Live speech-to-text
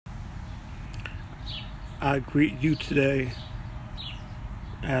I greet you today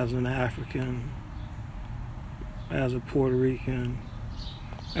as an African, as a Puerto Rican,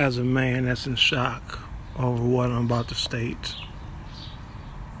 as a man that's in shock over what I'm about to state.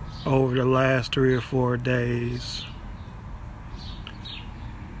 Over the last 3 or 4 days,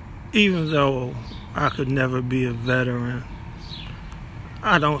 even though I could never be a veteran,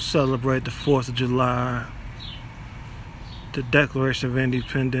 I don't celebrate the 4th of July. The Declaration of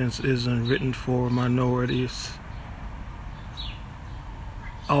Independence isn't written for minorities.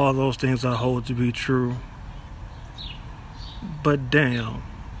 All those things I hold to be true. But damn,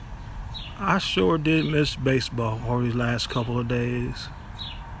 I sure did miss baseball over these last couple of days.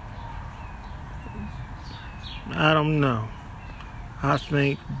 I don't know. I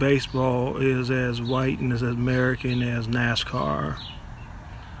think baseball is as white and as American as NASCAR.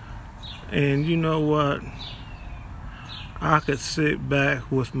 And you know what? I could sit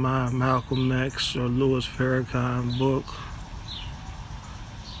back with my Malcolm X or Louis Farrakhan book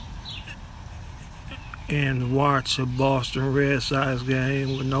and watch a Boston Red Sox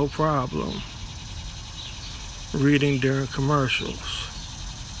game with no problem, reading during commercials.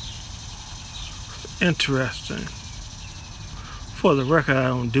 Interesting. For the record, I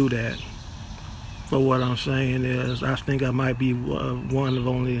don't do that. But what I'm saying is, I think I might be one of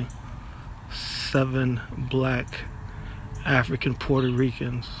only 7 black African Puerto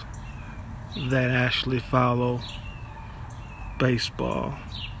Ricans that actually follow baseball.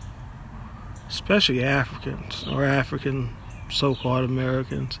 Especially Africans, or African so-called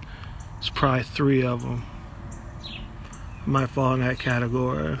Americans. It's probably 3 of them. I might fall in that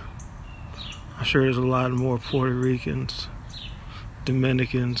category. I'm sure there's a lot more Puerto Ricans,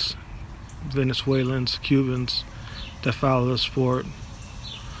 Dominicans, Venezuelans, Cubans that follow the sport.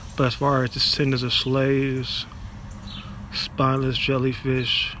 But as far as descendants of slaves, spineless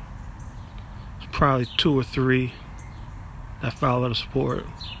jellyfish, it's probably 2 or 3 that follow the sport.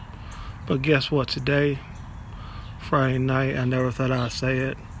 But guess what? Today, Friday night, I never thought I'd say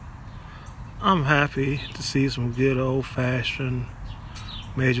it, I'm happy to see some good old-fashioned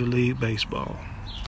Major League Baseball.